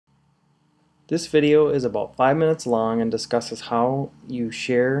This video is about 5 minutes long and discusses how you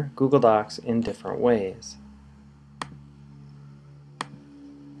share Google Docs in different ways.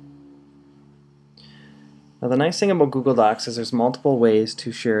 Now the nice thing about Google Docs is there's multiple ways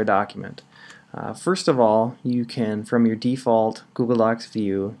to share a document. First of all, you can, from your default Google Docs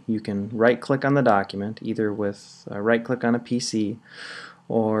view, you can right-click on the document, either with right-click on a PC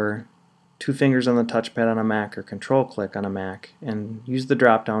or two fingers on the touchpad on a Mac or control-click on a Mac, and use the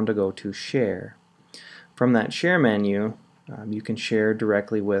drop-down to go to Share. From that Share menu, you can share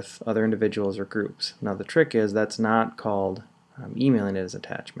directly with other individuals or groups. Now the trick is that's not called emailing it as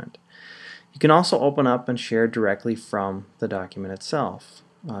attachment. You can also open up and share directly from the document itself.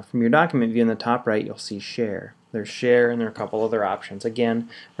 From your document view in the top right, you'll see Share. There's Share and there are a couple other options. Again,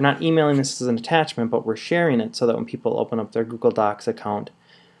 we're not emailing this as an attachment, but we're sharing it so that when people open up their Google Docs account,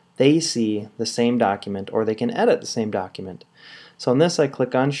 they see the same document, or they can edit the same document. So on this, I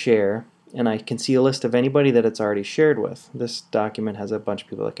click on Share, and I can see a list of anybody that it's already shared with. This document has a bunch of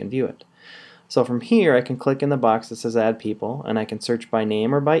people that can view it. So from here, I can click in the box that says Add People, and I can search by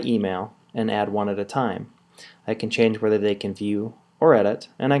name or by email and add one at a time. I can change whether they can view or edit,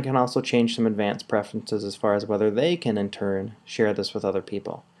 and I can also change some advanced preferences as far as whether they can in turn share this with other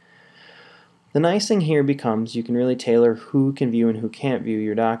people. The nice thing here becomes you can really tailor who can view and who can't view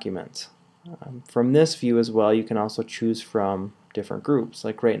your documents. From this view as well, you can also choose from different groups.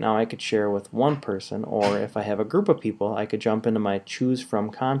 Like right now I could share with one person, or if I have a group of people, I could jump into my Choose From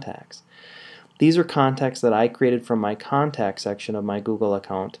contacts. These are contacts that I created from my contact section of my Google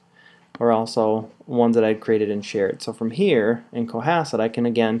account, or also ones that I'd created and shared. So from here in Cohasset, I can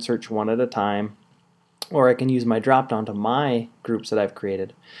again search one at a time, or I can use my drop down to my groups that I've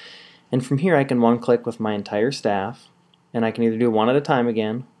created. And from here I can one-click with my entire staff, and I can either do one at a time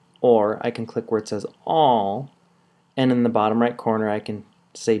again, or I can click where it says All, and in the bottom right corner I can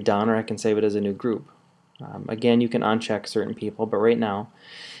say Done, or I can save it as a new group. Again, you can uncheck certain people, but right now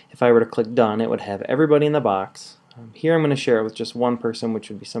if I were to click Done, it would have everybody in the box. Here I'm going to share it with just one person, which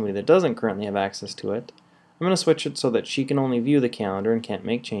would be somebody that doesn't currently have access to it. I'm going to switch it so that she can only view the calendar and can't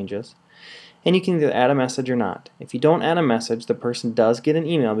make changes. And you can either add a message or not. If you don't add a message, the person does get an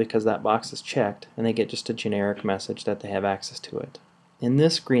email because that box is checked, and they get just a generic message that they have access to it. In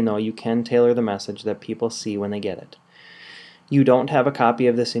this screen though, you can tailor the message that people see when they get it. You don't have a copy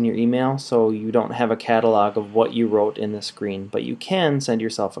of this in your email, so you don't have a catalog of what you wrote in this screen, but you can send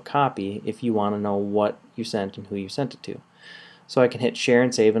yourself a copy if you want to know what you sent and who you sent it to. So I can hit Share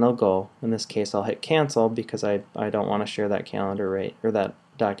and Save and it'll go. In this case I'll hit Cancel because I don't want to share that calendar or that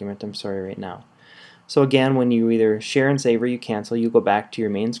document, right now. So again, when you either share and save or you cancel, you go back to your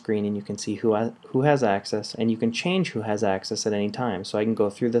main screen and you can see who has access, and you can change who has access at any time. So I can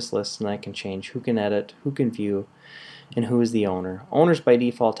go through this list and I can change who can edit, who can view, and who is the owner. Owners by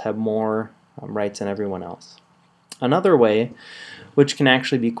default have more rights than everyone else. Another way, which can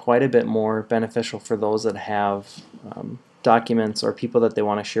actually be quite a bit more beneficial for those that have documents or people that they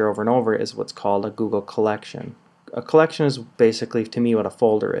want to share over and over, is what's called a Google collection. A collection is basically, to me, what a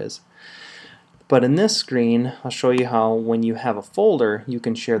folder is. But in this screen, I'll show you how when you have a folder, you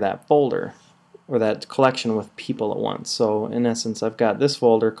can share that folder or that collection with people at once. So in essence, I've got this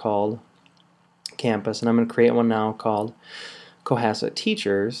folder called Campus, and I'm going to create one now called Cohasset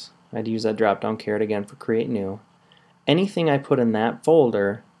Teachers. I'd use that drop-down caret again for Create New. Anything I put in that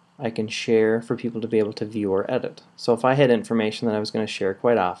folder, I can share for people to be able to view or edit. So if I had information that I was going to share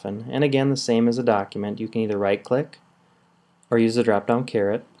quite often, and again the same as a document, you can either right-click or use the drop-down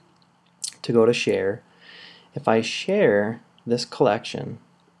caret to go to Share. If I share this collection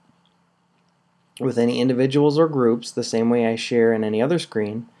with any individuals or groups the same way I share in any other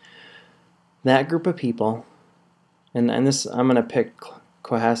screen, that group of people, and this I'm going to pick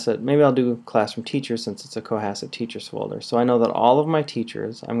Cohasset, maybe I'll do Classroom Teachers since it's a Cohasset Teachers folder. So I know that all of my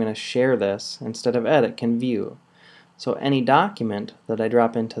teachers, I'm going to share this, instead of edit, can view. So any document that I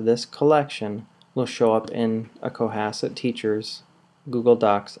drop into this collection will show up in a Cohasset Teachers Google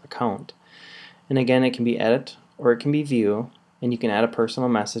Docs account. And again, it can be edit or it can be view, and you can add a personal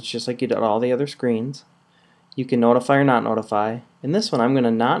message just like you did on all the other screens. You can notify or not notify. In this one, I'm going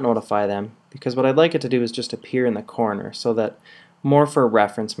to not notify them because what I'd like it to do is just appear in the corner, so that more for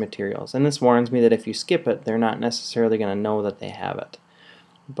reference materials. And this warns me that if you skip it, they're not necessarily going to know that they have it.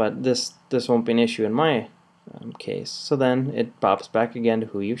 But this won't be an issue in my case. So then it pops back again to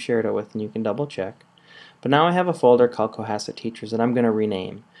who you've shared it with, and you can double check. But now I have a folder called Cohasset Teachers that I'm going to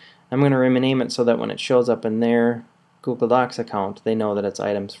rename. I'm going to rename it so that when it shows up in their Google Docs account, they know that it's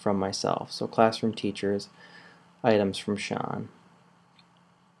items from myself. So Classroom Teachers, items from Sean.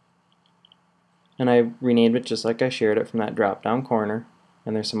 And I renamed it just like I shared it from that drop down corner.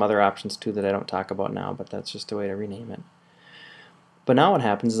 And there's some other options too that I don't talk about now, but that's just a way to rename it. But now what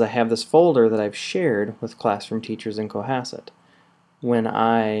happens is I have this folder that I've shared with classroom teachers in Cohasset. When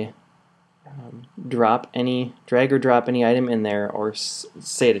I drag or drop any item in there, or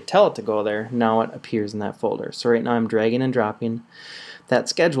say to tell it to go there, now it appears in that folder. So right now I'm dragging and dropping that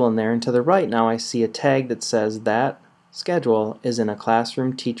schedule in there, and to the right now I see a tag that says that schedule is in a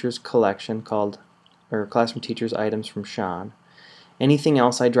classroom teachers collection called, or classroom teachers items from Sean. Anything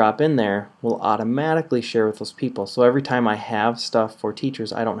else I drop in there will automatically share with those people. So every time I have stuff for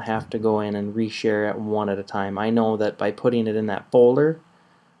teachers, I don't have to go in and reshare it one at a time. I know that by putting it in that folder,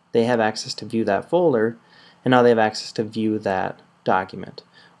 they have access to view that folder, and now they have access to view that document,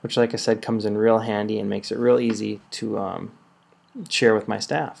 which, like I said, comes in real handy and makes it real easy to share with my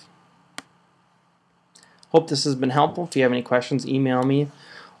staff. Hope this has been helpful. If you have any questions, email me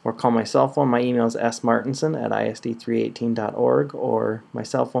or call my cell phone. My email is smartinson@isd318.org, or my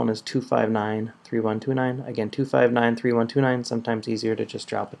cell phone is 259-3129. Again, 259-3129. Sometimes easier to just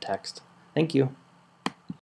drop a text. Thank you.